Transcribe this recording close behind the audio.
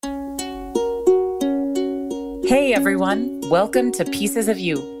Hey everyone, welcome to Pieces of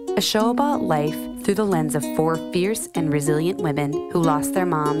You, a show about life through the lens of four fierce and resilient women who lost their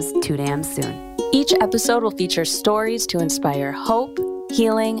moms too damn soon. Each episode will feature stories to inspire hope,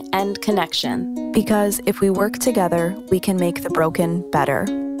 healing, and connection. Because if we work together, we can make the broken better.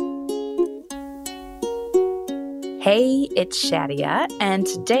 Hey, it's Shadia, and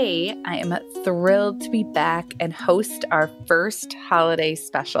today I am thrilled to be back and host our first holiday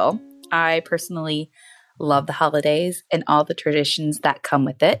special. I personally love the holidays and all the traditions that come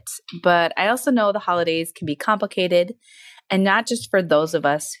with it, but I also know the holidays can be complicated, and not just for those of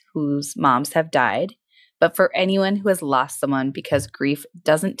us whose moms have died, but for anyone who has lost someone, because grief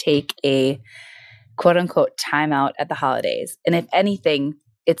doesn't take a quote-unquote time out at the holidays. And if anything,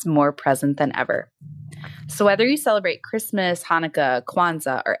 it's more present than ever. So whether you celebrate Christmas, Hanukkah,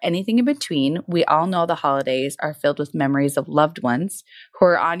 Kwanzaa, or anything in between, we all know the holidays are filled with memories of loved ones who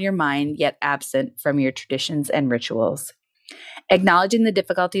are on your mind yet absent from your traditions and rituals. Acknowledging the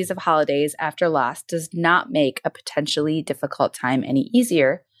difficulties of holidays after loss does not make a potentially difficult time any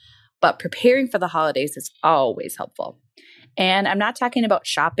easier, but preparing for the holidays is always helpful. And I'm not talking about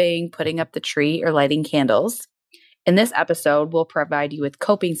shopping, putting up the tree, or lighting candles. In this episode, we'll provide you with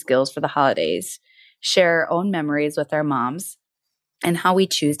coping skills for the holidays, share our own memories with our moms, and how we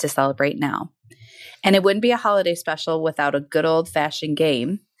choose to celebrate now. And it wouldn't be a holiday special without a good old-fashioned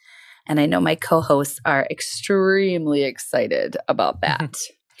game. And I know my co-hosts are extremely excited about that.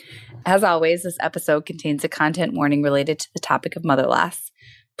 As always, this episode contains a content warning related to the topic of mother loss.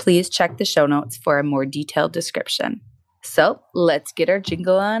 Please check the show notes for a more detailed description. So let's get our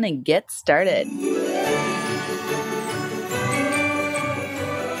jingle on and get started.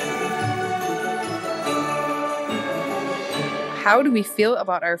 How do we feel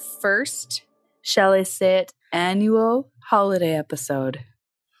about our first, shall I say it, annual holiday episode?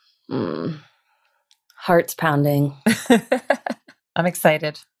 Heart's pounding. I'm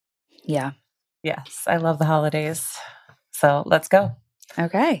excited. Yeah. Yes, I love the holidays. So let's go.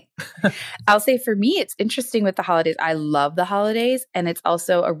 Okay. I'll say for me, it's interesting with the holidays. I love the holidays, and it's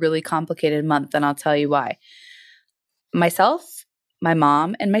also a really complicated month, and I'll tell you why. Myself, my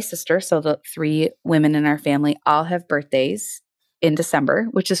mom, and my sister, so the three women in our family, all have birthdays in December,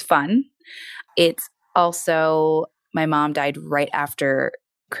 which is fun. It's also, my mom died right after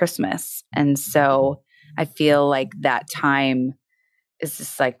Christmas. And so I feel like that time is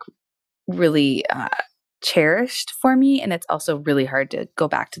just like really cherished for me. And it's also really hard to go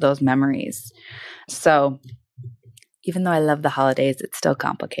back to those memories. So even though I love the holidays, it's still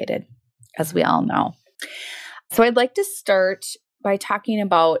complicated, as we all know. So I'd like to start by talking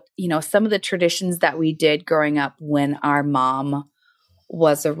about, some of the traditions that we did growing up when our mom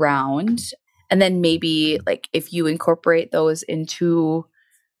was around. And then maybe like if you incorporate those into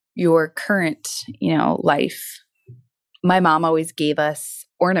your current, life. My mom always gave us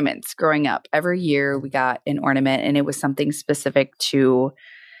ornaments growing up. Every year we got an ornament, and it was something specific to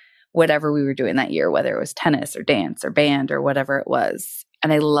whatever we were doing that year, whether it was tennis or dance or band or whatever it was.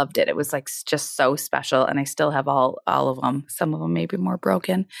 And I loved it. It was like just so special. And I still have all of them. Some of them may be more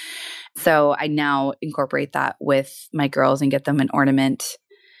broken. So I now incorporate that with my girls and get them an ornament.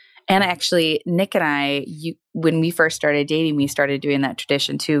 And actually, Nick and I, when we first started dating, we started doing that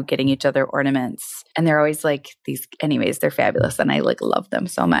tradition too, getting each other ornaments. And they're always like these, anyways, they're fabulous. And I love them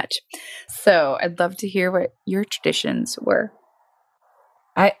so much. So I'd love to hear what your traditions were.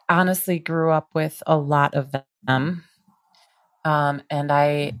 I honestly grew up with a lot of them. And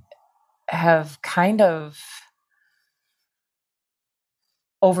I have kind of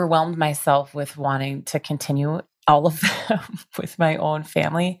overwhelmed myself with wanting to continue all of them with my own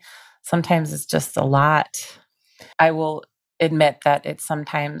family. Sometimes it's just a lot. I will admit that it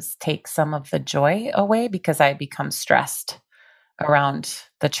sometimes takes some of the joy away because I become stressed around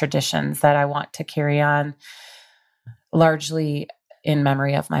the traditions that I want to carry on, largely in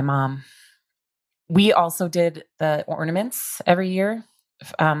memory of my mom. We also did the ornaments every year.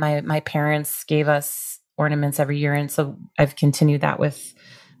 My parents gave us ornaments every year. And so I've continued that with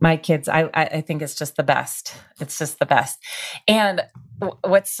my kids. I think it's just the best. It's just the best. And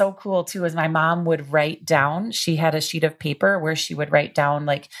what's so cool too is my mom would write down, she had a sheet of paper where she would write down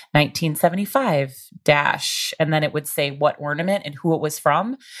like 1975 dash, and then it would say what ornament and who it was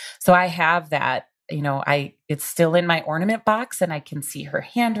from. So I have that, it's still in my ornament box, and I can see her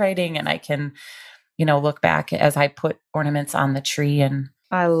handwriting, and I can, look back as I put ornaments on the tree. And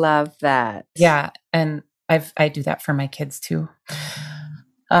I love that. Yeah. And I do that for my kids too.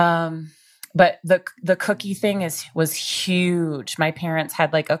 But the cookie thing was huge. My parents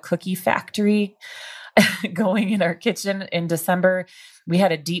had like a cookie factory going in our kitchen in December. We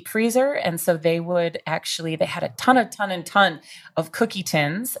had a deep freezer. And so they had a ton of cookie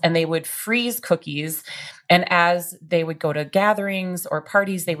tins, and they would freeze cookies. And as they would go to gatherings or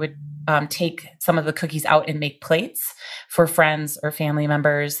parties, they would take some of the cookies out and make plates for friends or family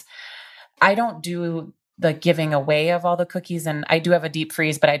members. I don't do the giving away of all the cookies, and I do have a deep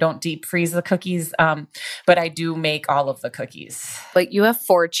freeze, but I don't deep freeze the cookies. But I do make all of the cookies. Like, you have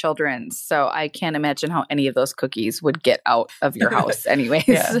 4 children, so I can't imagine how any of those cookies would get out of your house anyway.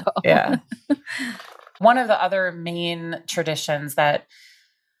 Yeah. One of the other main traditions that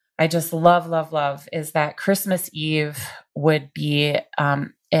I just love is that Christmas Eve would be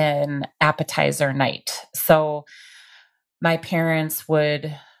an appetizer night. So my parents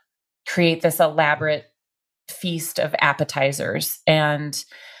would create this elaborate feast of appetizers. And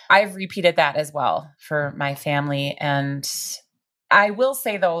I've repeated that as well for my family. And I will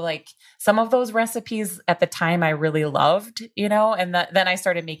say though, like, some of those recipes at the time I really loved, and then I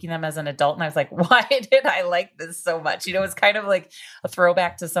started making them as an adult, and I was like, why did I like this so much? It's kind of like a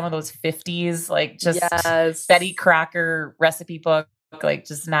throwback to some of those 50s, like just Betty Crocker recipe book, like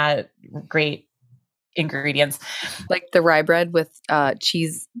just not great ingredients. Like the rye bread with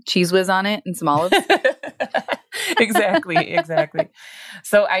cheese whiz on it and some olives. Exactly.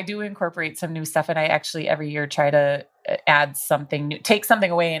 So I do incorporate some new stuff, and I actually every year try to add something new, take something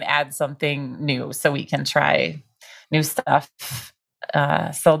away and add something new so we can try new stuff.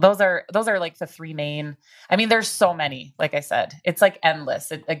 So those are like the 3 main. I mean, there's so many, like I said, it's like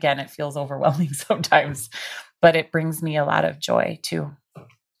endless. It feels overwhelming sometimes, but it brings me a lot of joy too.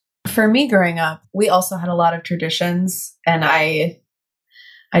 For me growing up, we also had a lot of traditions, and I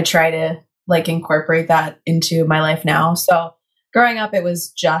try to like incorporate that into my life now. So growing up, it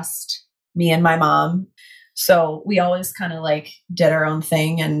was just me and my mom. So we always kind of like did our own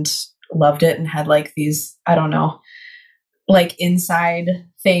thing and loved it, and had like these, I don't know, like inside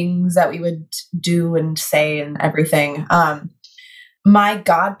things that we would do and say and everything. My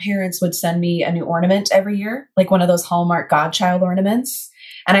godparents would send me a new ornament every year, like one of those Hallmark Godchild ornaments.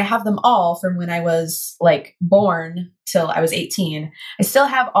 And I have them all from when I was like born till I was 18. I still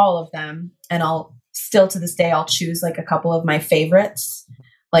have all of them. And I'll still to this day, I'll choose like a couple of my favorites,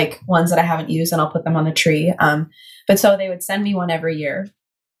 like ones that I haven't used, and I'll put them on the tree. But so they would send me one every year.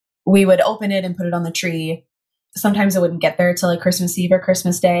 We would open it and put it on the tree. Sometimes it wouldn't get there till like Christmas Eve or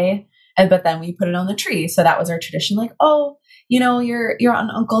Christmas Day. But then we put it on the tree. So that was our tradition. Like, oh, your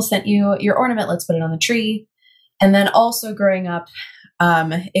uncle sent you your ornament. Let's put it on the tree. And then also growing up,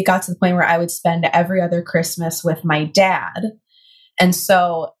 it got to the point where I would spend every other Christmas with my dad. And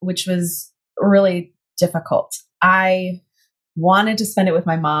so, which was really difficult. I wanted to spend it with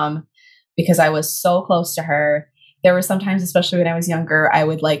my mom because I was so close to her. There were sometimes, especially when I was younger, I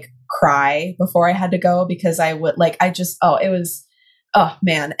would like cry before I had to go because I would like, oh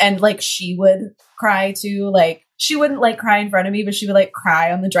man. And like, she would cry too. Like, she wouldn't like cry in front of me, but she would like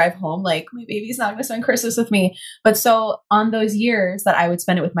cry on the drive home. Like, my baby's not going to spend Christmas with me. But so on those years that I would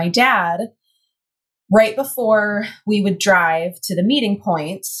spend it with my dad, right before we would drive to the meeting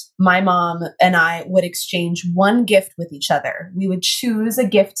point, my mom and I would exchange one gift with each other. We would choose a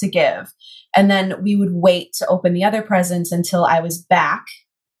gift to give. And then we would wait to open the other presents until I was back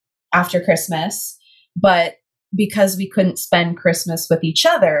after Christmas. But because we couldn't spend Christmas with each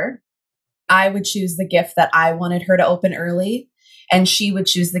other, I would choose the gift that I wanted her to open early, and she would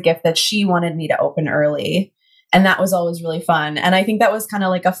choose the gift that she wanted me to open early. And that was always really fun. And I think that was kind of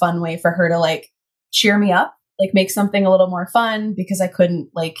like a fun way for her to like cheer me up, like make something a little more fun, because I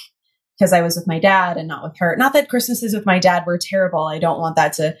couldn't because I was with my dad and not with her. Not that Christmases with my dad were terrible. I don't want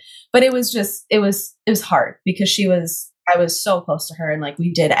that to, but it was hard because I was so close to her, and like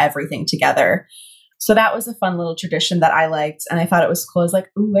we did everything together. So that was a fun little tradition that I liked. And I thought it was cool. I was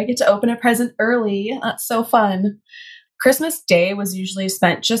like, ooh, I get to open a present early. That's so fun. Christmas Day was usually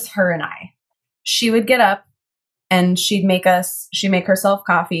spent just her and I. She would get up and she'd make herself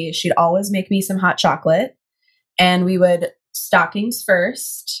coffee. She'd always make me some hot chocolate. And we would stockings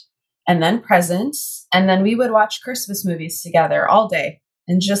first, and then presents. And then we would watch Christmas movies together all day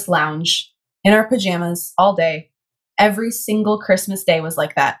and just lounge in our pajamas all day. Every single Christmas Day was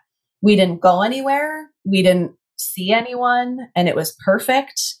like that. We didn't go anywhere. We didn't see anyone, and it was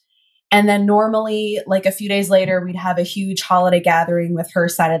perfect. And then normally, like a few days later, we'd have a huge holiday gathering with her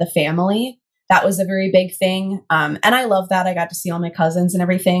side of the family. That was a very big thing. And I love that. I got to see all my cousins and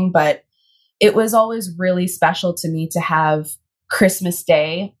everything, but it was always really special to me to have Christmas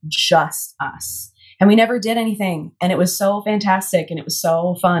Day, just us. And we never did anything. And it was so fantastic, and it was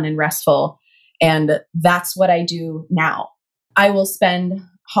so fun and restful. And that's what I do now. I will spend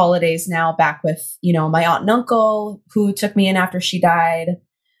holidays now back with, my aunt and uncle who took me in after she died.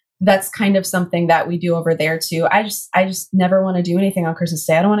 That's kind of something that we do over there too. I just never want to do anything on Christmas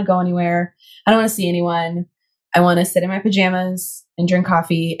Day. I don't want to go anywhere. I don't want to see anyone. I want to sit in my pajamas and drink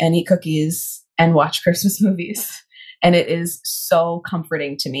coffee and eat cookies and watch Christmas movies. And it is so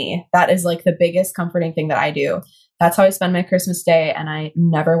comforting to me. That is like the biggest comforting thing that I do. That's how I spend my Christmas Day, and I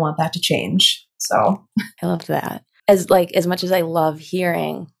never want that to change. So I love that. As much as I love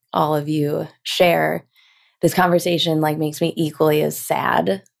hearing all of you share, this conversation makes me equally as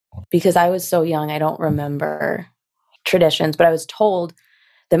sad because I was so young. I don't remember traditions, but I was told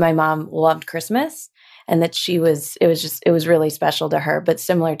that my mom loved Christmas and that it was really special to her. But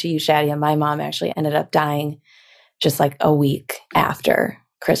similar to you, Shadia, my mom actually ended up dying just like a week after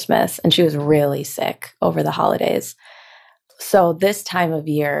Christmas, and she was really sick over the holidays. So this time of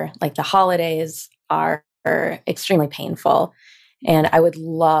year, the holidays are extremely painful, and I would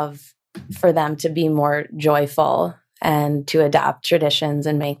love for them to be more joyful and to adopt traditions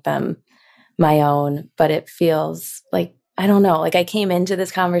and make them my own. But it feels like, I don't know, I came into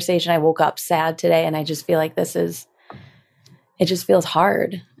this conversation, I woke up sad today, and I just feel like it just feels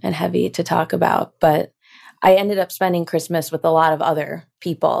hard and heavy to talk about. But I ended up spending Christmas with a lot of other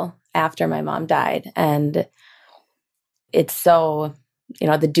people after my mom died. And it's so,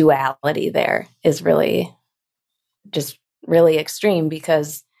 the duality there is really extreme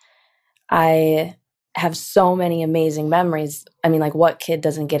because I have so many amazing memories. I mean, what kid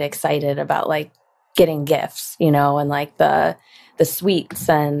doesn't get excited about getting gifts, and the sweets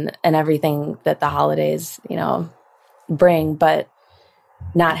and everything that the holidays, bring, but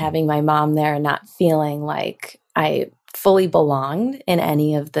not having my mom there and not feeling like I fully belonged in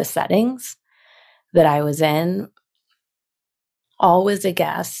any of the settings that I was in. Always a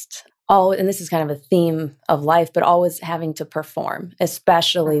guest, and this is kind of a theme of life, but always having to perform,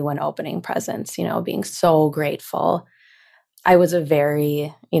 especially when opening presents, being so grateful. I was a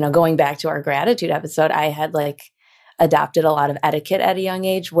very, going back to our gratitude episode, I had adopted a lot of etiquette at a young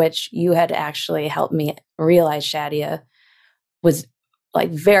age, which you had actually helped me realize, Shadia, was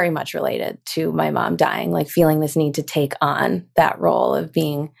very much related to my mom dying, feeling this need to take on that role of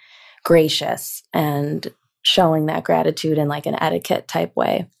being gracious and showing that gratitude in an etiquette type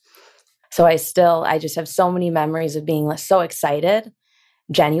way. So I just have so many memories of being so excited,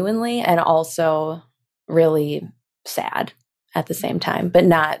 genuinely, and also really sad at the same time, but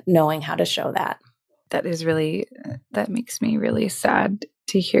not knowing how to show that. That makes me really sad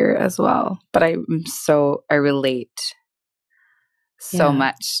to hear as well. But I relate so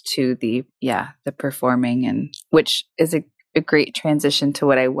much to the performing, and which is a great transition to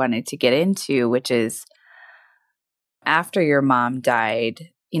what I wanted to get into, which is after your mom died,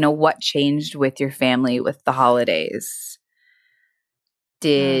 what changed with your family with the holidays?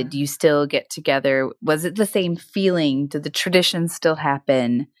 Did you still get together? Was it the same feeling? Did the traditions still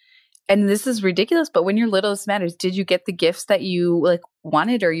happen? And this is ridiculous, but when you're little, this matters. Did you get the gifts that you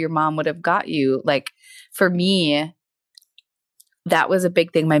wanted or your mom would have got you? For me, that was a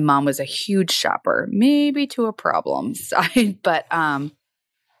big thing. My mom was a huge shopper, maybe to a problem side, but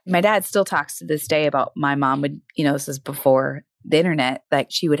my dad still talks to this day about my mom would, this is before the internet,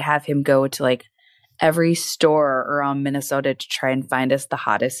 she would have him go to every store around Minnesota to try and find us the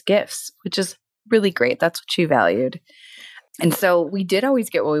hottest gifts, which is really great. That's what she valued. And so we did always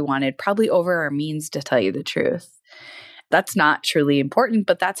get what we wanted, probably over our means, to tell you the truth. That's not truly important,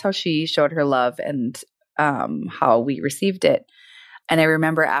 but that's how she showed her love and how we received it. And I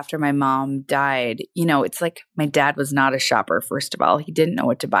remember after my mom died, it's my dad was not a shopper, first of all. He didn't know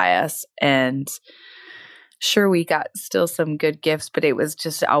what to buy us. And sure, we got still some good gifts, but it was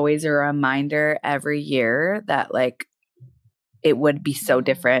just always a reminder every year that it would be so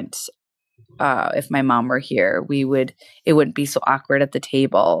different if my mom were here. It wouldn't be so awkward at the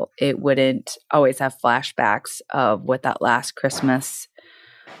table. It wouldn't always have flashbacks of what that last Christmas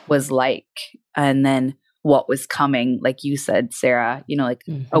was like. And then what was coming, like you said, Sarah,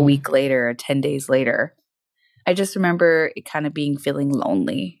 a week later or 10 days later. I just remember it kind of feeling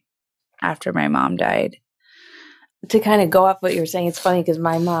lonely after my mom died. To kind of go off what you were saying, it's funny because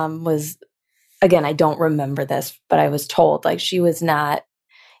my mom was, again, I don't remember this, but I was told she was not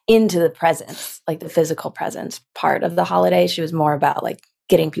into the presents, the physical presents part of the holiday. She was more about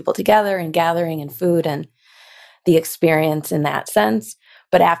getting people together and gathering and food and the experience in that sense.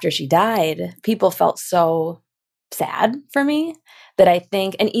 But after she died, people felt so sad for me that I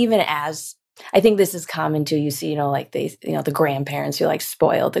think, and even as, I think this is common too, you see, the grandparents who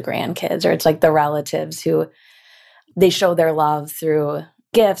spoil the grandkids, or it's the relatives who they show their love through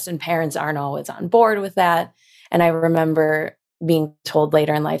gifts, and parents aren't always on board with that. And I remember being told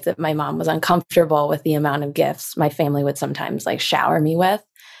later in life that my mom was uncomfortable with the amount of gifts my family would sometimes like shower me with.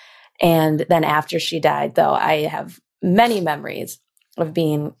 And then after she died, though, I have many memories of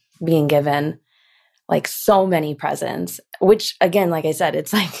being given like so many presents, which again, like I said,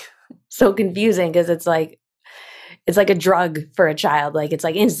 it's like so confusing because it's like a drug for a child. Like it's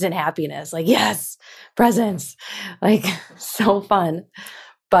like instant happiness. Like, yes, presents, like so fun.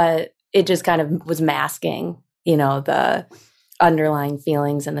 But it just kind of was masking, you know, the underlying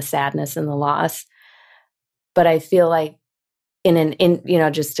feelings and the sadness and the loss. But I feel like in you know,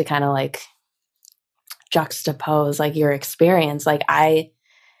 just to kind of like juxtapose like your experience, like I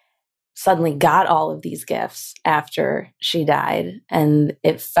suddenly got all of these gifts after she died, and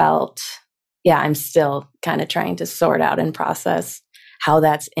it felt, yeah, I'm still kind of trying to sort out and process how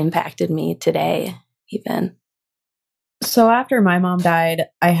that's impacted me today even. So after my mom died,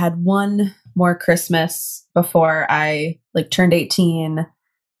 I had one more Christmas before I like turned 18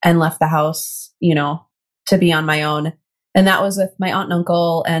 and left the house, you know, to be on my own. And that was with my aunt and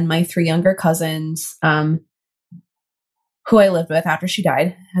uncle and my 3 younger cousins, who I lived with after she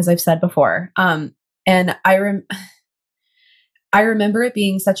died, as I've said before. And I remember it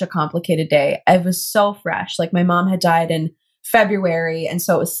being such a complicated day. It was so fresh. Like my mom had died in February. And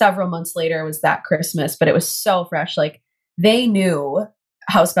so it was several months later was that Christmas, but it was so fresh. Like they knew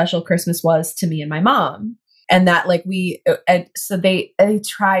how special Christmas was to me and my mom. And that like so they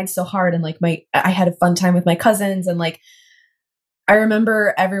tried so hard. And like I had a fun time with my cousins. And like, I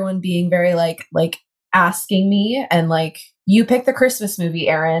remember everyone being very like asking me and like, you pick the Christmas movie,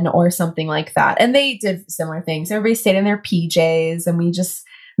 Erin, or something like that. And they did similar things. Everybody stayed in their PJs and we just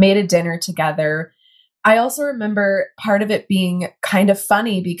made a dinner together. I also remember part of it being kind of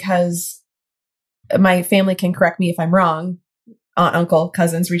funny because my family can correct me if I'm wrong. Aunt, uncle,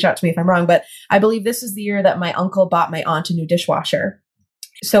 cousins, reach out to me if I'm wrong. But I believe this is the year that my uncle bought my aunt a new dishwasher.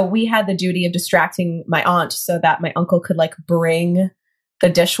 So we had the duty of distracting my aunt so that my uncle could like bring the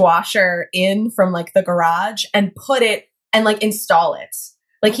dishwasher in from like the garage and put it and like install it.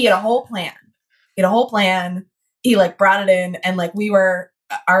 Like he had a whole plan. He like brought it in and like we were,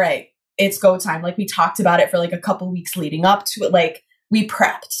 all right, it's go time. Like we talked about it for like a couple weeks leading up to it. Like we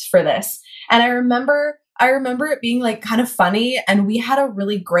prepped for this. And I remember it being like kind of funny. And we had a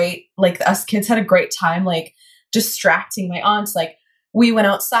really great, like us kids had a great time, like distracting my aunts. Like we went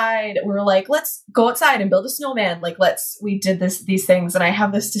outside. We were like, let's go outside and build a snowman. Like we did these things. And I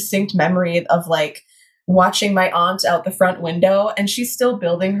have this distinct memory of like watching my aunt out the front window and she's still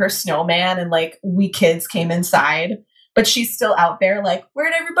building her snowman. And like we kids came inside, but she's still out there like,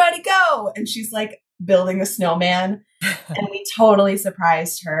 where'd everybody go? And she's like building a snowman. And we totally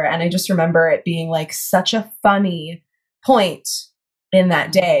surprised her. And I just remember it being like such a funny point in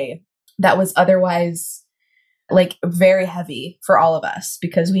that day that was otherwise like very heavy for all of us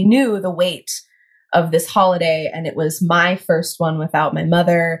because we knew the weight of this holiday and it was my first one without my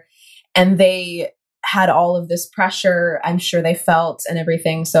mother. And they had all of this pressure, I'm sure they felt and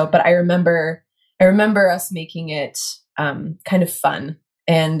everything. So, but I remember us making it kind of fun,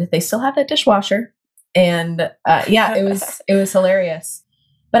 and they still have that dishwasher. And yeah, it was hilarious.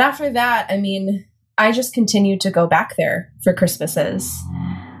 But after that, I mean, I just continued to go back there for Christmases,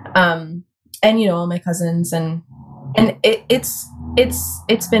 and you know, all my cousins, and it's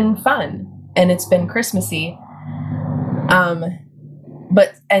been fun and it's been Christmassy.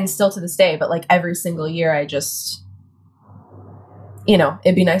 But still to this day, but like every single year, I just, you know,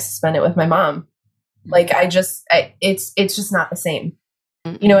 it'd be nice to spend it with my mom. Like it's just not the same.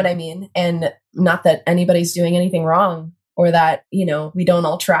 You know what I mean? And not that anybody's doing anything wrong or that, you know, we don't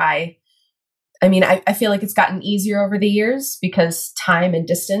all try. I mean, I feel like it's gotten easier over the years because time and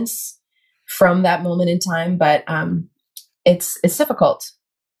distance from that moment in time, but it's difficult.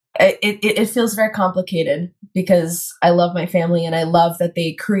 It feels very complicated because I love my family and I love that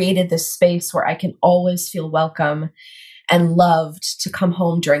they created this space where I can always feel welcome and loved to come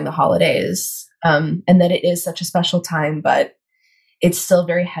home during the holidays. And that it is such a special time, but it's still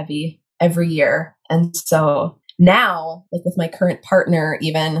very heavy every year. And so now, like with my current partner,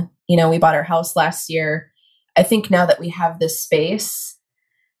 even, you know, we bought our house last year. I think now that we have this space,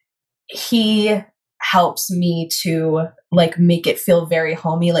 he helps me to like make it feel very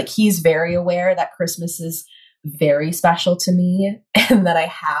homey. Like he's very aware that Christmas is very special to me and that I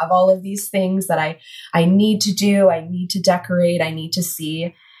have all of these things that I need to do. I need to decorate. I need to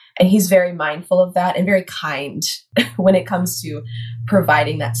see. And he's very mindful of that and very kind when it comes to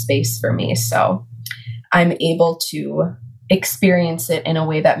providing that space for me. So I'm able to experience it in a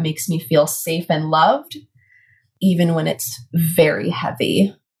way that makes me feel safe and loved, even when it's very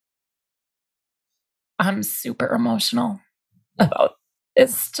heavy. I'm super emotional. about.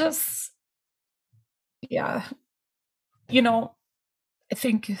 It's just, yeah. You know, I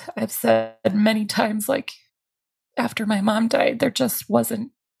think I've said many times, like, after my mom died, there just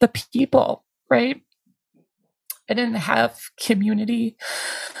wasn't the people, right? I didn't have community.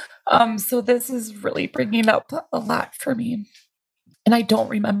 So this is really bringing up a lot for me. And I don't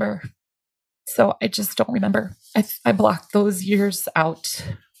remember. So I just don't remember. I blocked those years out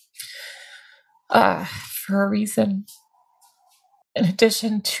for a reason. In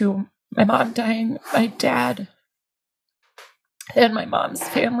addition to my mom dying, my dad and my mom's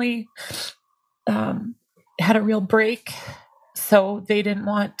family had a real break. So they didn't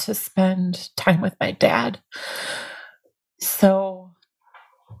want to spend time with my dad. So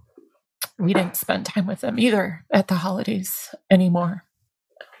we didn't spend time with them either at the holidays anymore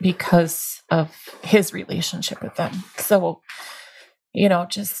because of his relationship with them. So, you know,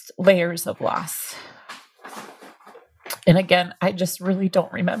 just layers of loss. And again, I just really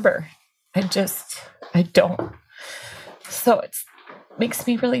don't remember. I don't. So it makes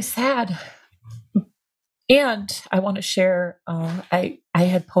me really sad. And I want to share, I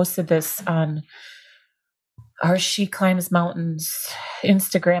had posted this on our She Climbs Mountains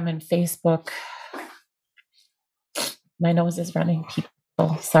Instagram and Facebook. My nose is running,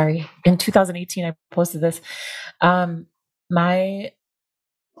 people. Sorry. In 2018, I posted this. My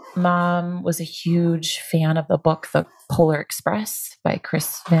mom was a huge fan of the book, The Polar Express by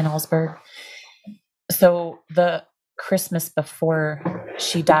Chris Van Allsburg. So the Christmas before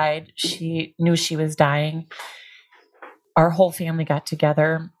she died, she knew she was dying. Our whole family got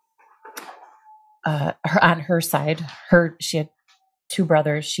together. On her side, she had two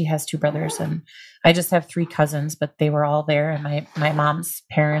brothers. She has two brothers, and I just have three cousins, but they were all there, and my mom's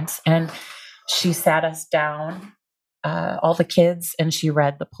parents. And she sat us down, all the kids, and she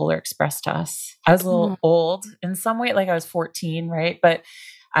read The Polar Express to us. I was a little old in some way, like I was 14, right? But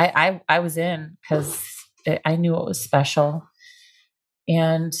I was in because I knew it was special.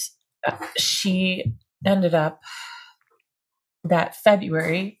 And she ended up that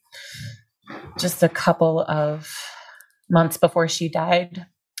February, just a couple of months before she died,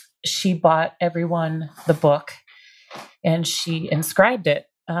 she bought everyone the book and she inscribed it,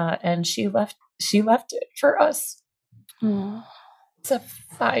 and she left it for us to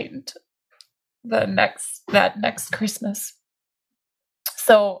find that next Christmas.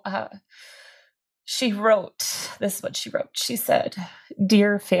 So she wrote, this is what she wrote. She said,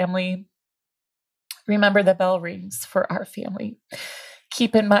 "Dear family, remember the bell rings for our family.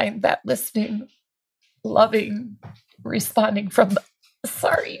 Keep in mind that listening, loving, responding from the,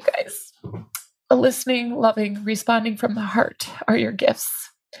 sorry, you guys, listening, loving, responding from the heart are your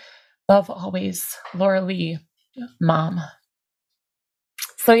gifts. Love always, Laura Lee, Mom."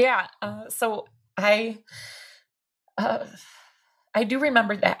 So yeah, so I do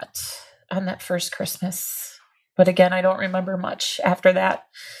remember that on that first Christmas, but again, I don't remember much after that.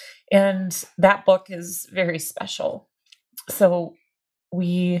 And that book is very special. So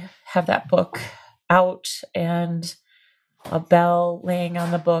we have that book out and a bell laying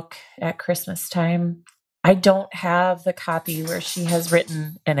on the book at Christmas time. I don't have the copy where she has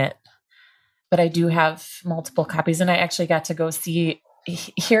written in it, but I do have multiple copies. And I actually got to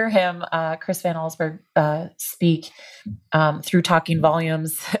hear him, Chris Van Allsburg, speak through Talking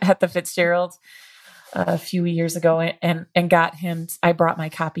Volumes at the Fitzgerald a few years ago, and got him. I brought my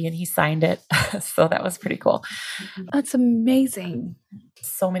copy and he signed it. So that was pretty cool. That's amazing.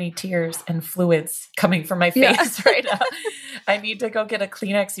 So many tears and fluids coming from my face right now. I need to go get a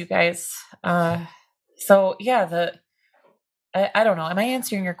Kleenex, you guys. So yeah, I don't know. Am I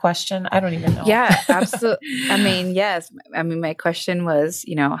answering your question? I don't even know. Yeah, absolutely. I mean, yes. I mean, my question was,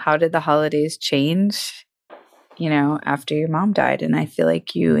 how did the holidays change, after your mom died? And I feel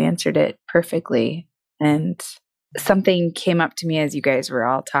like you answered it perfectly. And something came up to me as you guys were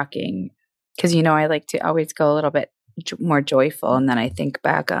all talking, because, I like to always go a little bit more joyful. And then I think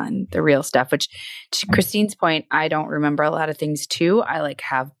back on the real stuff, which, to Christine's point, I don't remember a lot of things too. I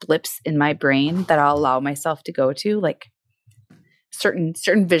have blips in my brain that I'll allow myself to go to, certain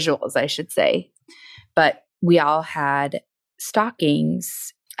visuals, I should say. But we all had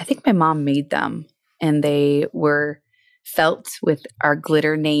stockings. I think my mom made them, and they were felt with our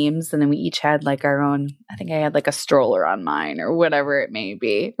glitter names. And then we each had our own, I think I had a stroller on mine or whatever it may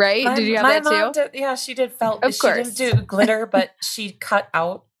be. Right? Did you have that too? Yeah, she did felt. Of course. She didn't do glitter, but she cut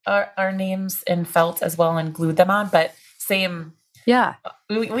out our names in felt as well and glued them on. But same. Yeah.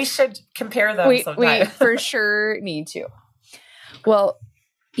 We should compare them sometime. We for sure need to. Well,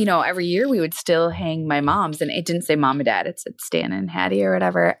 every year we would still hang my mom's, and it didn't say mom and dad. It said Stan and Hattie or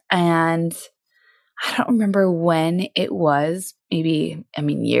whatever. And I don't remember when it was, maybe,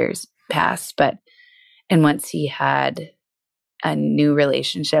 years past, and once he had a new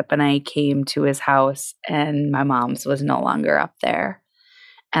relationship and I came to his house and my mom's was no longer up there.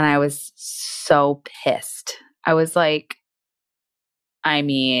 And I was so pissed. I was like,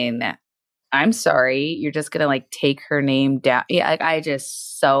 I'm sorry. You're just going to take her name down. Yeah. I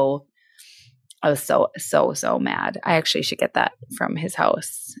was so mad. I actually should get that from his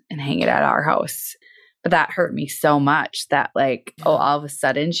house and hang it at our house. But that hurt me so much that all of a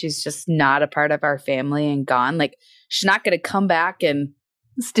sudden she's just not a part of our family and gone. She's not going to come back and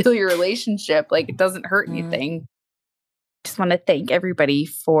steal your relationship. It doesn't hurt anything. Just want to thank everybody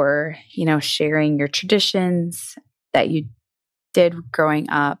for, sharing your traditions that you did growing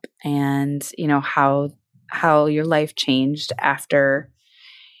up and, how your life changed after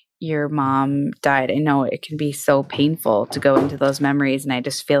your mom died. I know it can be so painful to go into those memories. And I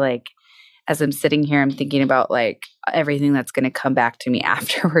just feel like as I'm sitting here, I'm thinking about everything that's going to come back to me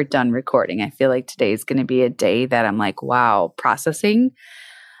after we're done recording. I feel like today is going to be a day that I'm wow, processing,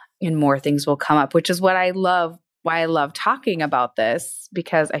 and more things will come up, which is what I love. Why I love talking about this,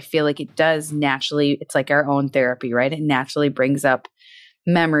 because I feel like it does naturally, it's like our own therapy, right? It naturally brings up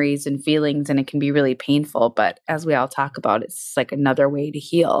memories and feelings, and it can be really painful. But as we all talk about, it's another way to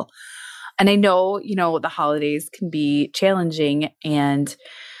heal. And I know, the holidays can be challenging, and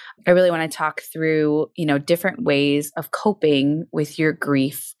I really want to talk through, different ways of coping with your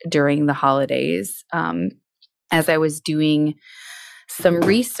grief during the holidays. As I was doing some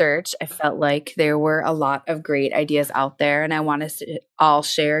research, I felt like there were a lot of great ideas out there, and I want us to all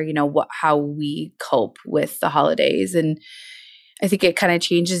share, how we cope with the holidays. And I think it kind of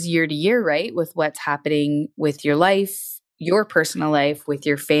changes year to year, right? With what's happening with your life, your personal life, with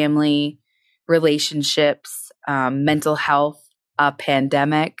your family, relationships, mental health, a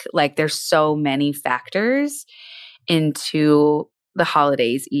pandemic. There's so many factors into the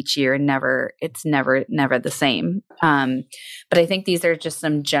holidays each year, and it's never the same. But I think these are just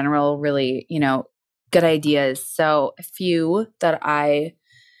some general, really, good ideas. So a few that I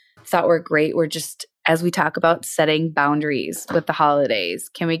thought were great were just, as we talk about setting boundaries with the holidays.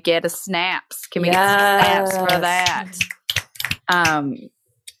 Can we get a snaps? Can we get some snaps for that?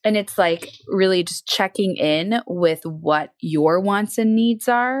 And it's really just checking in with what your wants and needs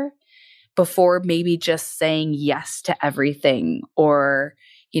are before maybe just saying yes to everything. Or,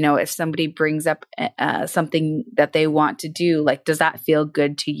 if somebody brings up something that they want to do, does that feel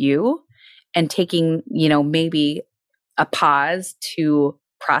good to you? And taking, maybe a pause to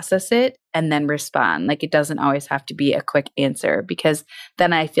process it and then respond. It doesn't always have to be a quick answer, because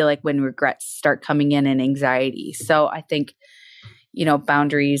then I feel when regrets start coming in and anxiety. So I think,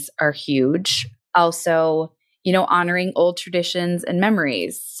 boundaries are huge. Also, honoring old traditions and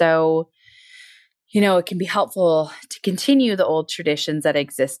memories. So, it can be helpful to continue the old traditions that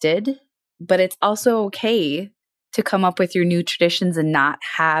existed, but it's also okay to come up with your new traditions and not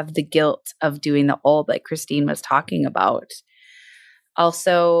have the guilt of doing the old, like Christine was talking about.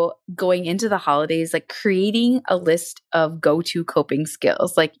 Also, going into the holidays, creating a list of go-to coping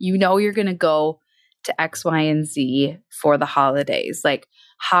skills. You're going to go to X, Y, and Z for the holidays.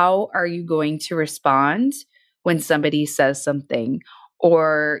 How are you going to respond when somebody says something?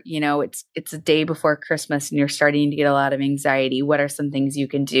 Or, it's a day before Christmas and you're starting to get a lot of anxiety. What are some things you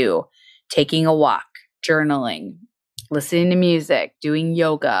can do? Taking a walk, journaling, listening to music, doing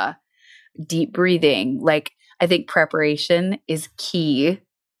yoga, deep breathing. I think preparation is key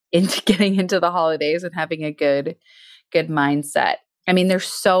into getting into the holidays and having a good mindset. There's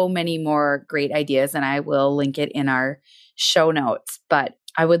so many more great ideas, and I will link it in our show notes, but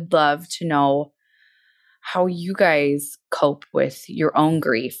I would love to know how you guys cope with your own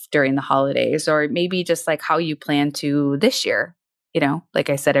grief during the holidays, or maybe just how you plan to this year. Like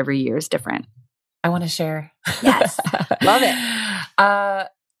I said, every year is different. I want to share. Yes. Love it.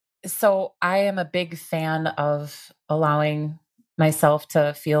 So I am a big fan of allowing myself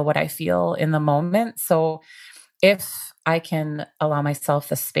to feel what I feel in the moment. So if I can allow myself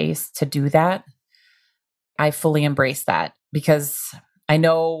the space to do that, I fully embrace that, because I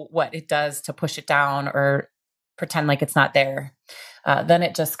know what it does to push it down or pretend like it's not there. Then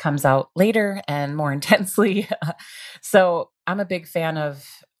it just comes out later and more intensely. So I'm a big fan of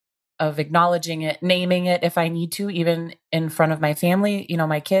acknowledging it, naming it if I need to, even in front of my family,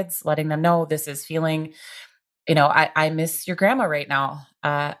 my kids, letting them know this is feeling, I miss your grandma right now.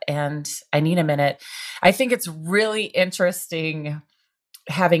 And I need a minute. I think it's really interesting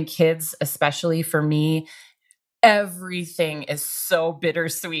having kids, especially for me. Everything is so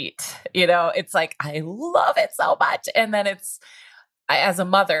bittersweet. It's I love it so much. And then it's as a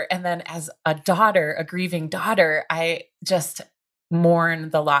mother and then as a daughter, a grieving daughter, I just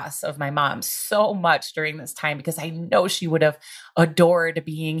mourn the loss of my mom so much during this time because I know she would have adored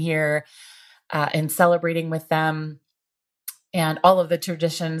being here and celebrating with them and all of the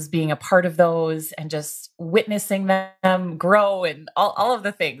traditions, being a part of those and just witnessing them grow and all of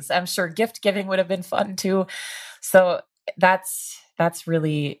the things. I'm sure gift giving would have been fun too. So that's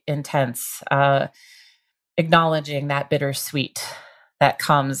really intense. Acknowledging that bittersweet that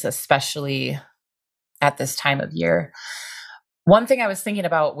comes, especially at this time of year. One thing I was thinking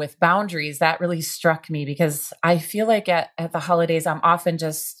about with boundaries that really struck me because I feel like at the holidays, I'm often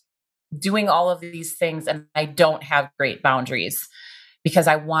just doing all of these things and I don't have great boundaries because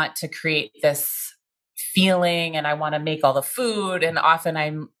I want to create this feeling and I want to make all the food. And often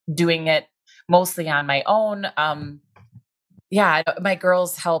I'm doing it mostly on my own. Yeah, my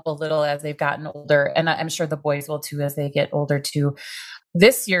girls help a little as they've gotten older, and I'm sure the boys will too as they get older too.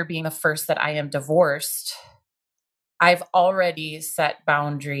 This year being the first that I am divorced, I've already set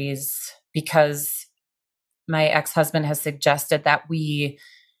boundaries because my ex-husband has suggested that we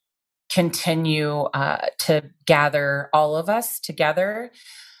continue to gather all of us together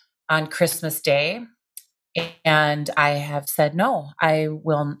on Christmas Day. And I have said, no,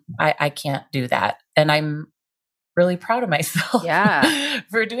 I can't do that. And I'm really proud of myself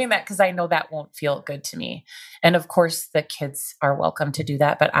for doing that because I know that won't feel good to me. And of course, the kids are welcome to do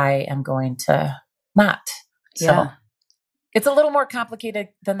that, but I am going to not. So it's a little more complicated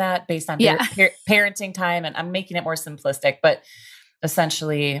than that based on parenting time, and I'm making it more simplistic. But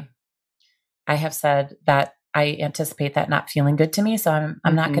essentially, I have said that I anticipate that not feeling good to me, so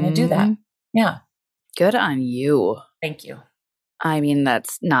I'm not going to do that. Yeah. Good on you. Thank you. I mean,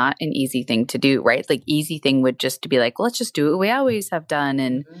 that's not an easy thing to do, right? Like easy thing would just to be like, let's just do what we always have done.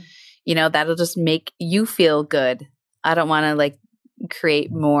 And, you know, that'll just make you feel good. I don't want to like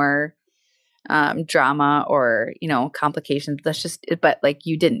create more drama or, you know, complications. That's just, but like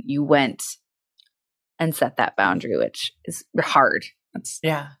you didn't, you went and set that boundary, which is hard.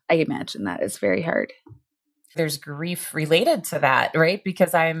 I imagine that is very hard. There's grief related to that, right?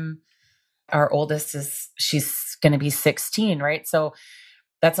 Because our oldest she's going to be 16, right? So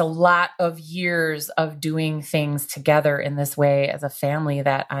that's a lot of years of doing things together in this way as a family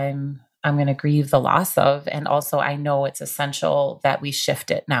that I'm going to grieve the loss of. And also I know it's essential that we shift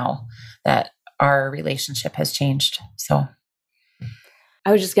it now that our relationship has changed. So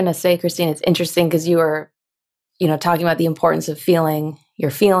I was just going to say, Christine, it's interesting because you were, you know, talking about the importance of feeling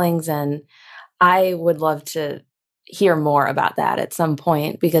your feelings. And I would love to hear more about that at some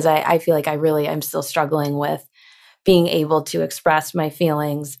point because I feel like I'm still struggling with being able to express my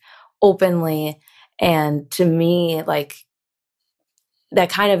feelings openly. And to me, like that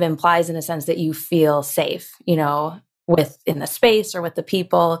kind of implies in a sense that you feel safe, you know, within the space or with the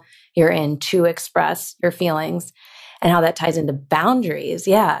people you're in to express your feelings. And how that ties into boundaries,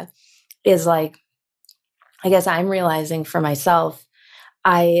 is like, I guess I'm realizing for myself,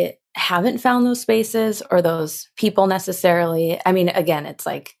 I haven't found those spaces or those people necessarily. I mean, again, it's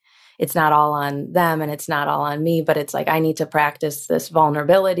like, it's not all on them and it's not all on me, but it's like, I need to practice this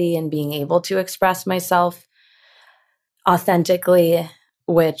vulnerability and being able to express myself authentically,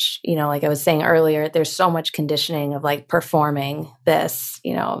 which, you know, like I was saying earlier, there's so much conditioning of like performing this,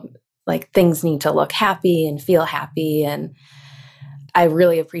 you know, like things need to look happy and feel happy. And I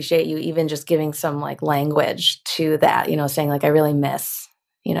really appreciate you even just giving some like language to that, you know, saying like, I really miss,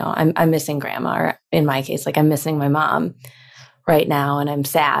 you know, I'm missing grandma, or in my case, like I'm missing my mom right now and I'm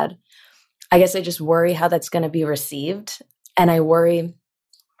sad. I guess I just worry how that's going to be received. And I worry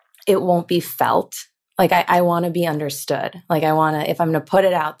it won't be felt. Like I want to be understood. Like I want to, if I'm going to put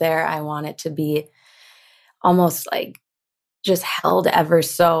it out there, I want it to be almost like just held ever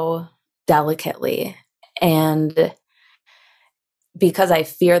so delicately. And because I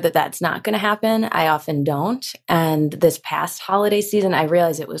fear that that's not going to happen, I often don't. And this past holiday season, I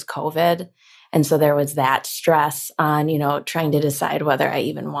realized it was COVID. And so there was that stress on, you know, trying to decide whether I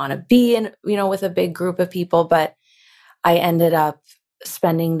even want to be in, you know, with a big group of people. But I ended up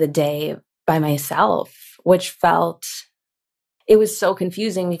spending the day by myself, which it was so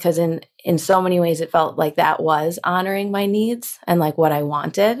confusing because in so many ways, it felt like that was honoring my needs and like what I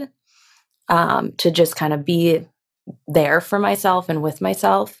wanted, to just kind of be there for myself and with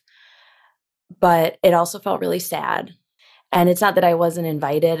myself. But it also felt really sad. And it's not that I wasn't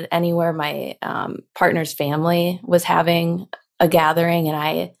invited anywhere. My partner's family was having a gathering and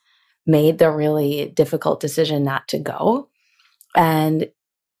I made the really difficult decision not to go. And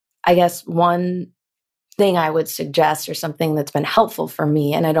I guess one thing I would suggest, or something that's been helpful for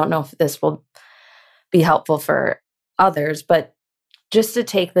me, and I don't know if this will be helpful for others, but just to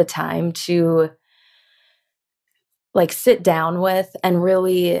take the time to like sit down with and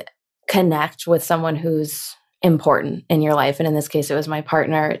really connect with someone who's important in your life. And in this case, it was my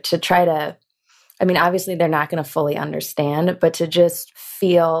partner, to try to, I mean, obviously they're not going to fully understand, but to just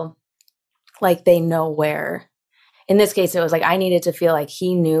feel like they know where. In this case, it was like I needed to feel like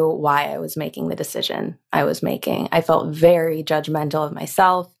he knew why I was making the decision I was making. I felt very judgmental of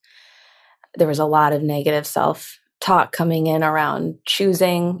myself. There was a lot of negative self-talk coming in around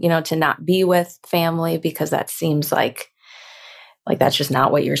choosing, to not be with family, because that seems like that's just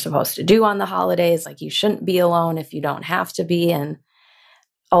not what you're supposed to do on the holidays. Like, you shouldn't be alone if you don't have to be. And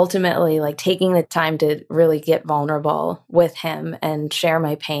ultimately, like, taking the time to really get vulnerable with him and share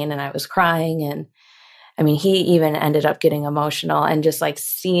my pain. And I was crying. And I mean, he even ended up getting emotional, and just like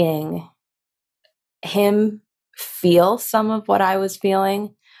seeing him feel some of what I was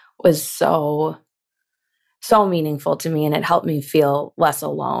feeling was so meaningful to me. And it helped me feel less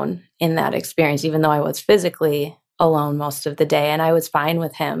alone in that experience, even though I was physically alone most of the day. And I was fine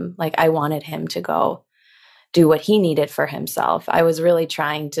with him. Like, I wanted him to go do what he needed for himself. I was really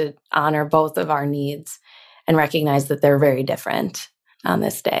trying to honor both of our needs and recognize that they're very different on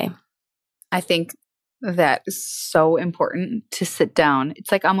this day. I think that is so important to sit down.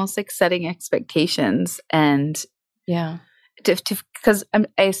 It's like almost like setting expectations. And yeah, because I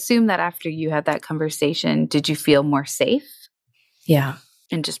assume that after you had that conversation, did you feel more safe? Yeah.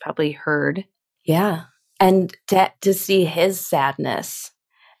 And just probably heard. Yeah. And to see his sadness,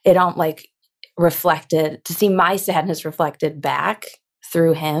 it like reflected, to see my sadness reflected back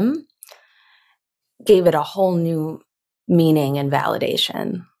through him, gave it a whole new meaning and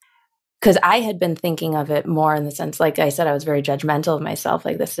validation. Because I had been thinking of it more in the sense, like I said, I was very judgmental of myself.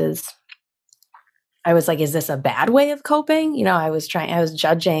 Like, I was like, is this a bad way of coping? I was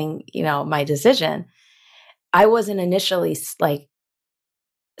judging, my decision. I wasn't initially like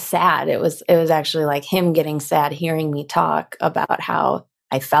sad. It was actually like him getting sad, hearing me talk about how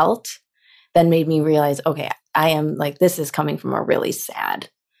I felt, then made me realize, okay, I am like, this is coming from a really sad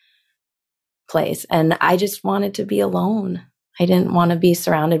place. And I just wanted to be alone. I didn't want to be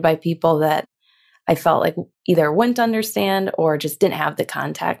surrounded by people that I felt like either wouldn't understand or just didn't have the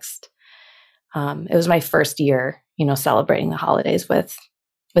context. It was my first year, celebrating the holidays with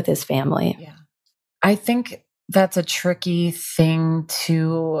his family. Yeah. I think that's a tricky thing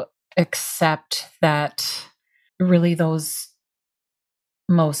to accept, that really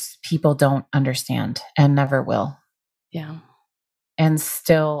most people don't understand and never will. Yeah. And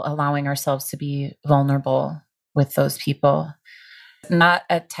still allowing ourselves to be vulnerable with those people, not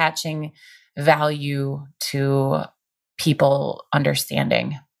attaching value to people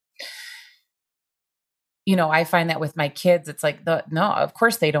understanding. I find that with my kids, it's like, no, of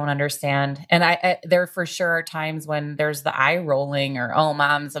course they don't understand. And there for sure are times when there's the eye rolling or, oh,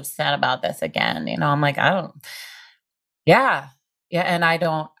 mom's upset about this again. I'm like, yeah. And I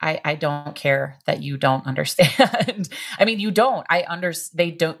don't care that you don't understand. I mean, you don't,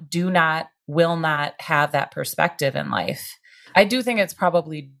 they will not have that perspective in life. I do think it's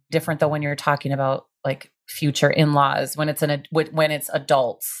probably different though, when you're talking about like future in-laws, when it's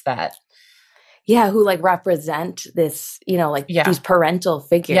adults that, yeah, who like represent this, these parental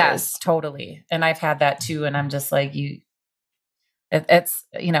figures. Yes, totally. And I've had that too. And I'm just like, it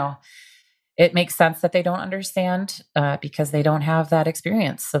makes sense that they don't understand because they don't have that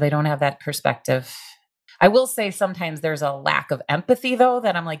experience. So they don't have that perspective. I will say sometimes there's a lack of empathy though,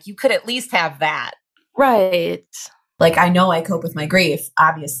 that I'm like, you could at least have that. Right. Like, I know I cope with my grief,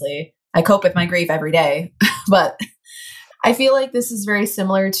 obviously. I cope with my grief every day. But I feel like this is very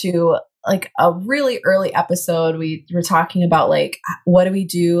similar to like a really early episode. We were talking about like, what do we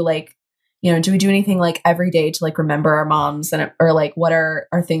do? Like, do we do anything like every day to like remember our moms, or like what are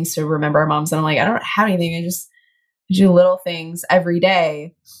our things to remember our moms? And I'm like, I don't have anything. I just do little things every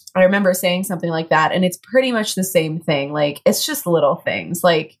day. I remember saying something like that, and it's pretty much the same thing. Like, it's just little things.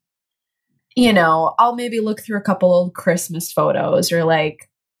 Like, I'll maybe look through a couple old Christmas photos, or like,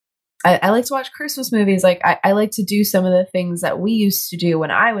 I like to watch Christmas movies. Like, I like to do some of the things that we used to do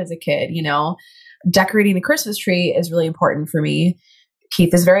when I was a kid. Decorating the Christmas tree is really important for me.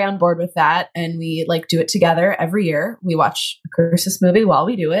 Keith is very on board with that. And we like do it together every year. We watch a Christmas movie while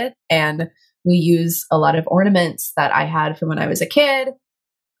we do it. And we use a lot of ornaments that I had from when I was a kid.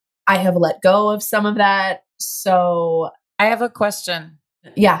 I have let go of some of that. So I have a question.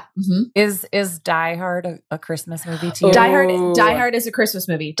 Yeah. Mm-hmm. Is Die Hard a Christmas movie to you? Die Hard is a Christmas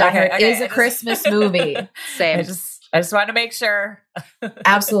movie. Die Hard is a Christmas movie. Same. I just wanted to make sure.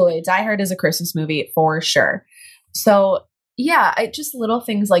 Absolutely. Die Hard is a Christmas movie for sure. So yeah, just little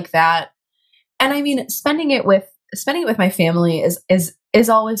things like that. And I mean, spending it with spending it with my family is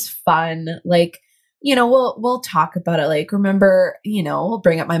always fun. Like, you know, we'll talk about it. Like, remember, you know, we'll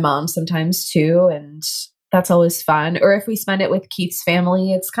bring up my mom sometimes too, and that's always fun. Or if we spend it with Keith's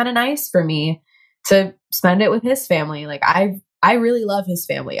family, it's kind of nice for me to spend it with his family. Like, I really love his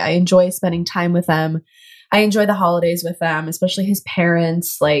family. I enjoy spending time with them. I enjoy the holidays with them, especially his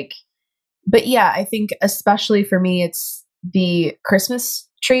parents. Like, but yeah, I think especially for me, it's the Christmas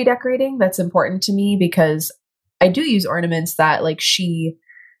tree decorating that's important to me, because I do use ornaments that like she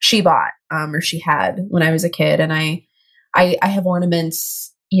bought or she had when I was a kid, and I have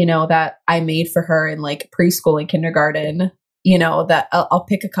ornaments, you know, that I made for her in like preschool and kindergarten. You know, that I'll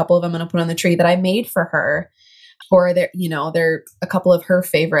pick a couple of them and I'll put on the tree that I made for her, or they're a couple of her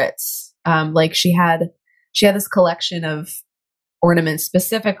favorites. Like she had this collection of ornaments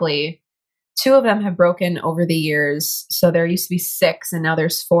specifically. 2 of them have broken over the years. So there used to be 6 and now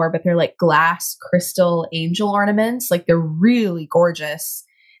there's 4, but they're like glass crystal angel ornaments. Like they're really gorgeous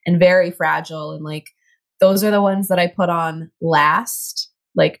and very fragile. And like, those are the ones that I put on last.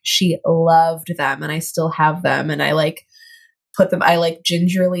 Like she loved them and I still have them. And I like I like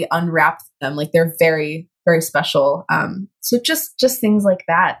gingerly unwrapped them. Like they're very, very special. So just things like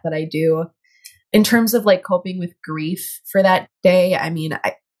that I do in terms of like coping with grief for that day. I mean,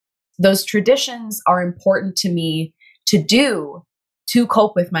 those traditions are important to me to do to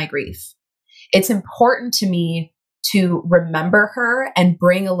cope with my grief. It's important to me to remember her and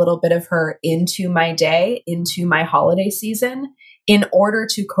bring a little bit of her into my day, into my holiday season, in order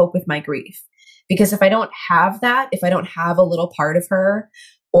to cope with my grief. Because if I don't have that, if I don't have a little part of her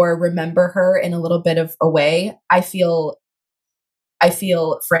or remember her in a little bit of a way, I feel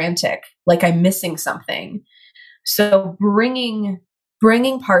frantic, like I'm missing something. So bringing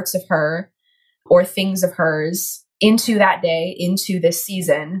parts of her or things of hers into that day, into this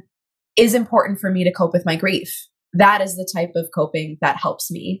season, is important for me to cope with my grief. That is the type of coping that helps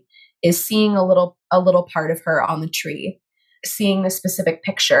me, is seeing a little part of her on the tree, seeing the specific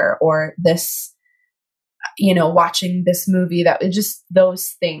picture, or this, you know, watching this movie, that was just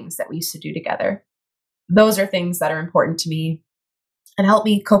those things that we used to do together. Those are things that are important to me and help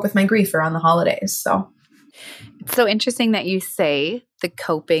me cope with my grief around the holidays. So it's so interesting that you say the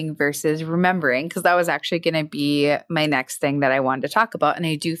coping versus remembering, because that was actually going to be my next thing that I wanted to talk about. And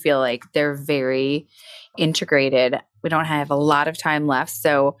I do feel like they're very integrated. We don't have a lot of time left.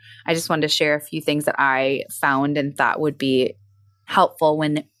 So I just wanted to share a few things that I found and thought would be helpful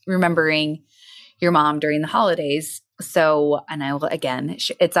when remembering your mom during the holidays. So, and I will, again,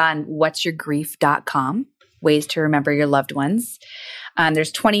 it's on whatsyourgrief.com, ways to remember your loved ones.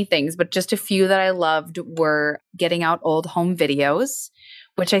 There's 20 things, but just a few that I loved were getting out old home videos,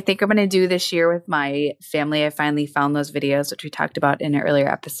 which I think I'm going to do this year with my family. I finally found those videos, which we talked about in an earlier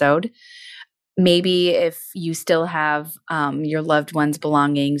episode. Maybe if you still have your loved one's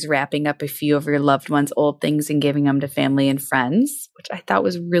belongings, wrapping up a few of your loved one's old things and giving them to family and friends, which I thought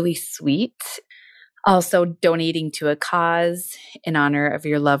was really sweet. Also, donating to a cause in honor of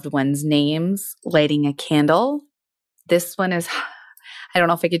your loved one's names, lighting a candle. This one is, I don't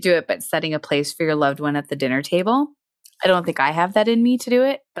know if I could do it, but setting a place for your loved one at the dinner table. I don't think I have that in me to do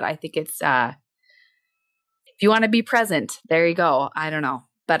it, but I think it's, if you want to be present, there you go. I don't know,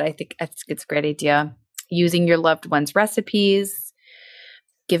 but I think it's a great idea. Using your loved one's recipes,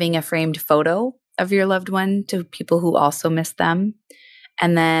 giving a framed photo of your loved one to people who also miss them.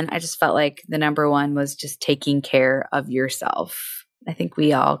 And then I just felt like the number one was just taking care of yourself. I think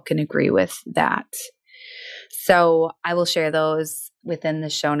we all can agree with that. So I will share those within the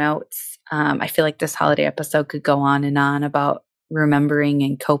show notes. I feel like this holiday episode could go on and on about remembering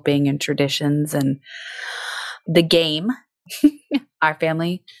and coping and traditions and the game. Our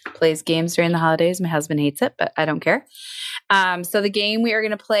family plays games during the holidays. My husband hates it, but I don't care. So the game we are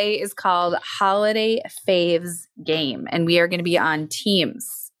going to play is called Holiday Faves Game, and we are going to be on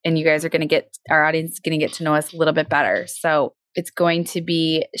teams, and you guys are going to get, our audience is going to get to know us a little bit better. So it's going to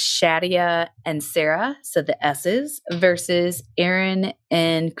be Shadia and Sarah, so the S's, versus Aaron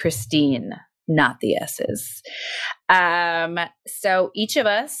and Christine, not the S's. So each of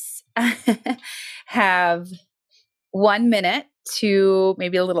us have 1 minute to,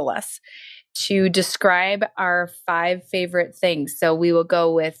 maybe a little less, to describe our 5 favorite things. So we will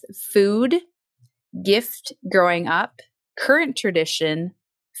go with food, gift growing up, current tradition,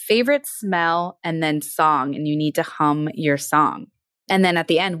 favorite smell, and then song. And you need to hum your song. And then at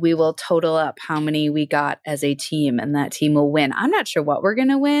the end, we will total up how many we got as a team, and that team will win. I'm not sure what we're going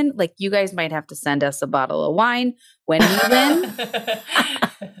to win. Like, you guys might have to send us a bottle of wine when we win.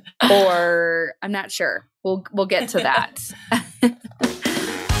 Or I'm not sure. We'll get to that.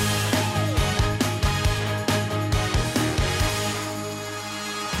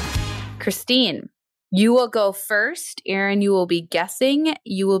 Christine, you will go first. Aaron, you will be guessing.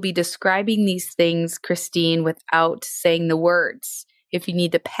 You will be describing these things, Christine, without saying the words. If you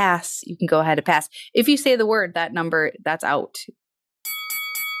need to pass, you can go ahead and pass. If you say the word, that number, that's out.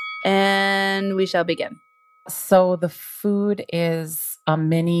 And we shall begin. So the food is a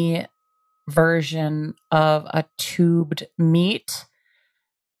mini version of a tubed meat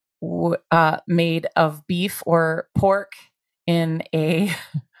made of beef or pork in a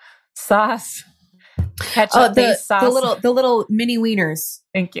sauce. Ketchup-based sauce. The little mini wieners.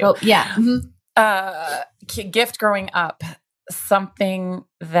 Thank you. Oh, yeah. Mm-hmm. Gift growing up, something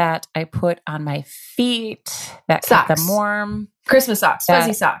that I put on my feet that kept them warm. Christmas socks,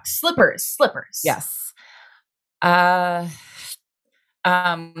 fuzzy socks, slippers. Yes. Current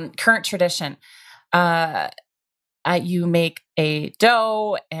tradition. You make a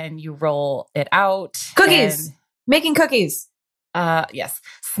dough and you roll it out. Cookies. Making cookies. Yes.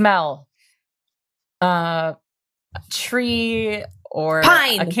 Smell. Tree or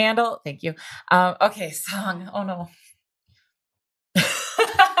pine. A candle. Thank you. Okay. Song. Oh no.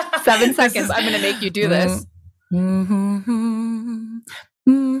 7 seconds. I'm going to make you do this.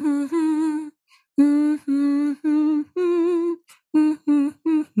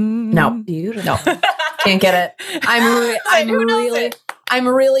 No. Beautiful. No. Can't get it. I'm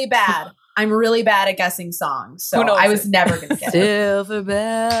really bad. I'm really bad at guessing songs. So I was never going to get it. Silver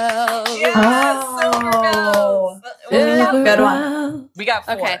bells. Yes, Silver bells. Good one. We got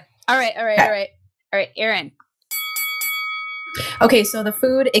 4. Okay. All right. Aaron. Okay, so the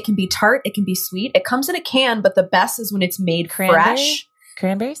food, it can be tart, it can be sweet. It comes in a can, but the best is when it's made fresh.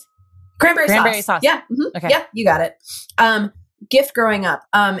 Cranberries? Cranberry sauce. Yeah. Mm-hmm. Okay. Yeah, you got it. Gift growing up.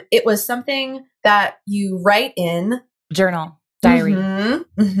 It was something that you write in. Journal. Diary.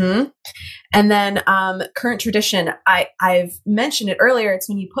 Mm-hmm, mm-hmm. And then current tradition, I've mentioned it earlier. It's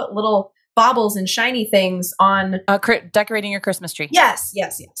when you put little baubles and shiny things on. Decorating your Christmas tree. Yes.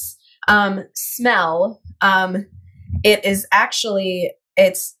 Smell. It is actually,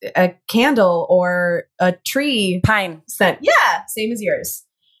 it's a candle or a tree. Pine. Scent. Yeah, same as yours.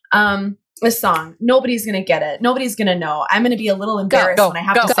 This song, nobody's going to get it. Nobody's going to know. I'm going to be a little embarrassed when I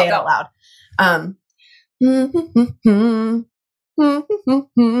have to say it out loud.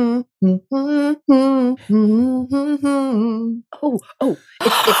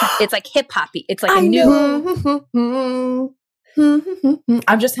 It's like hip hoppy. It's like a new.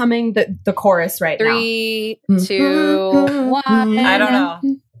 I'm just humming the chorus right 3, 2, 1. I don't know.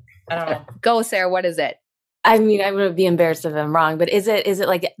 Go, Sarah. What is it? I mean, I would be embarrassed if I'm wrong, but is it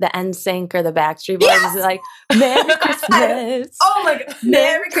like the NSYNC or the Backstreet Boys? Yes! Is it like Merry Christmas? Oh my God.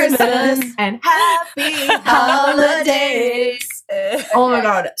 Merry Christmas and Happy Holidays. Oh my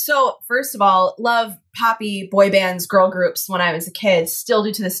God. So first of all, love poppy boy bands, girl groups when I was a kid, still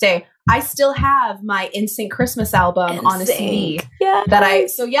do to this day. I still have my NSYNC Christmas album on a CD. Yeah.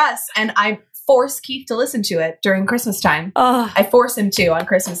 Yes. And I force Keith to listen to it during Christmas time. Oh, I force him to on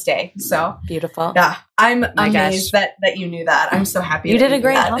Christmas Day. So beautiful. yeah, I'm amazed that you knew that. I'm so happy. You did a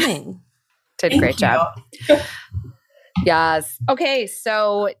great that. humming. Did a great job. Yes. Okay.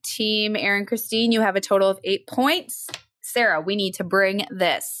 So team Aaron, Christine, you have a total of 8 points. Sarah, we need to bring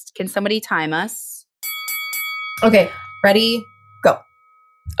this. Can somebody time us? Okay. Ready? Go.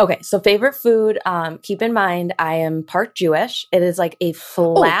 Okay, so favorite food. Keep in mind, I am part Jewish. It is like a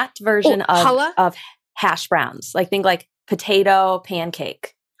flat version of hash browns. Like think like potato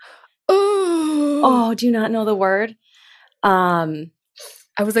pancake. Oh, do you not know the word? I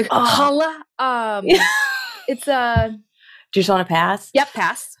was like, challah. It's a. Do you just want to pass? Yep,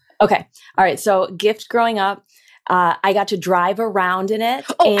 pass. Okay. All right. So gift growing up, I got to drive around in it.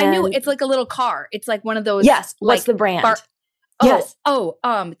 Oh, I knew it's like a little car. It's like one of those. Yes. Like what's the brand? Yes.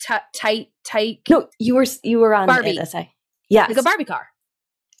 Tight. No, you were on Barbie. it. Yeah, Like a Barbie car.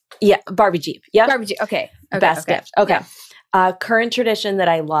 Yeah, Barbie Jeep. Yeah, Barbie Jeep. Okay. Best gift. Okay. Yeah. Current tradition that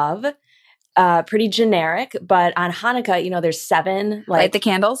I love. Pretty generic, but on Hanukkah, there's 7 Light the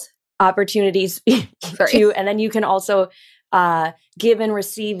candles. Opportunities to, and then you can also give and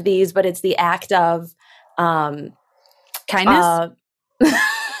receive these, but it's the act of kindness.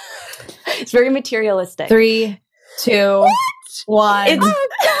 It's very materialistic. 3, 2, 1. It's, oh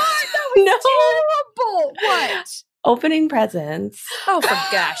God, that was terrible. What? Opening presents. Oh, for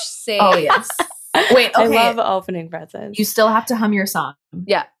gosh sake. Oh yes. Wait. Okay. I love opening presents. You still have to hum your song.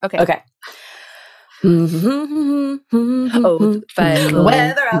 Yeah. Okay. Okay. Oh, The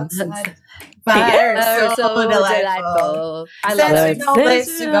weather outside Fire so delightful. I love Sense it. no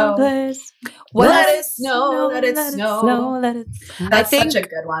place to go. Let it snow, let it snow. That's such a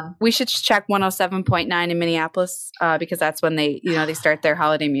good one. We should check 107.9 in Minneapolis because that's when they start their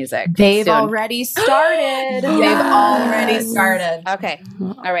holiday music. They've soon. already started. They've already started. Okay.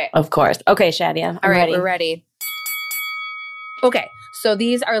 All right. Of course. Okay, Shadia. All right, ready. we're ready. Okay, so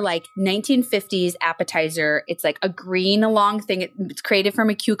these are like 1950s appetizer. It's like a green long thing. It's created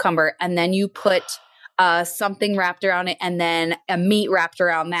from a cucumber, and then you put something wrapped around it, and then a meat wrapped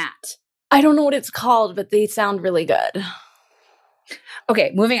around that. I don't know what it's called, but they sound really good.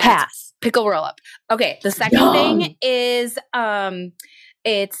 Okay, moving on. Pass. Pickle roll up. Okay, the second thing is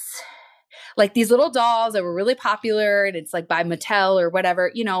it's like these little dolls that were really popular, and it's like by Mattel or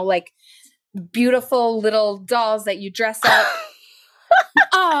whatever, like beautiful little dolls that you dress up.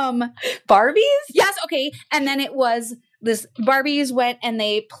 Barbies? Yes, okay. And then it was this Barbies went and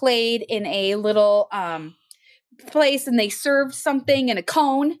they played in a little place, and they served something in a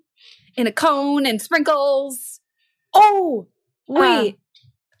cone and sprinkles. Oh, wait.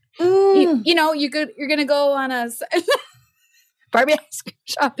 You're gonna go on a Barbie ice cream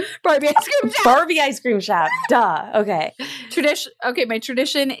shop. Barbie ice cream shop. Duh. Okay. Tradition. Okay, my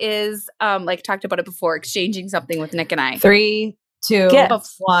tradition is like talked about it before, exchanging something with Nick and I. 3, 2,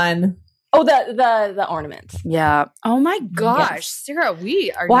 Gifts. 1. Oh, the ornaments. Yeah. Oh my gosh, Yes. Sarah,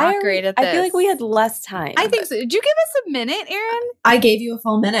 we are not great at this. I feel like we had less time. I think so. Did you give us a minute, Erin? I gave you a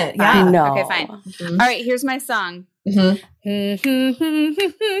full minute. Yeah. No. Okay, fine. Mhm. All right, here's my song. Mhm.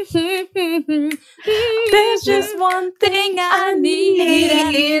 There's just one thing I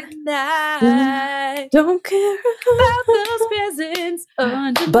need. I Don't care about those presents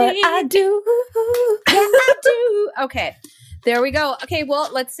underneath. but I do. Yeah, I do. Okay. There we go. Okay, well,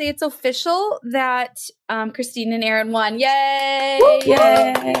 let's say it's official that Christine and Erin won. Yay! Yay!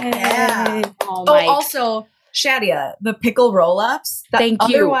 Yeah. Oh, Oh, my. also, Shadia, the pickle roll-ups. Thank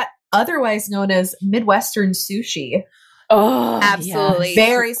you. Otherwise known as Midwestern sushi. Oh, Absolutely.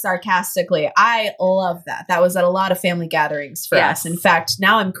 Very sarcastically. I love that. That was at a lot of family gatherings for Yes. us. In fact,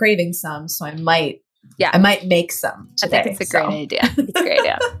 now I'm craving some, so I might make some today. I think it's a great idea. It's a great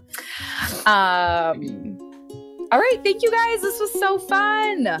idea. All right. Thank you guys. This was so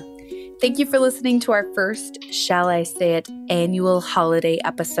fun. Thank you for listening to our first, shall I say it, annual holiday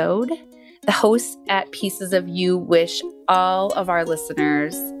episode. The hosts at Pieces of You wish all of our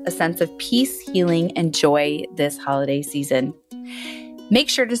listeners a sense of peace, healing, and joy this holiday season. Make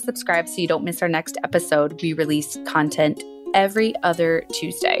sure to subscribe so you don't miss our next episode. We release content every other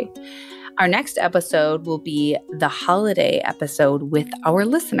Tuesday. Our next episode will be the holiday episode with our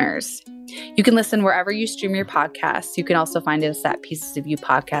listeners. You can listen wherever you stream your podcasts. You can also find us at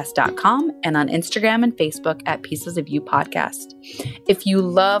piecesofyoupodcast.com and on Instagram and Facebook at Pieces of You Podcast. If you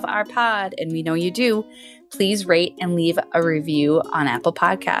love our pod, and we know you do, please rate and leave a review on Apple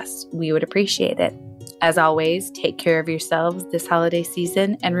Podcasts. We would appreciate it. As always, take care of yourselves this holiday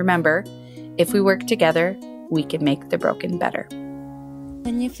season. And remember, if we work together, we can make the broken better.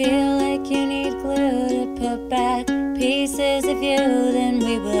 When you feel like you need glue to put back pieces of you, then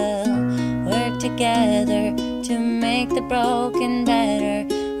we will work together to make the broken better.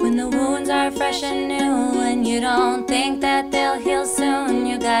 When the wounds are fresh and new, and you don't think that they'll heal soon,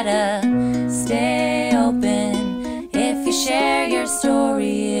 you gotta stay open. If you share your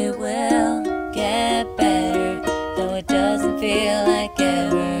story, it will get better, though it doesn't feel like it.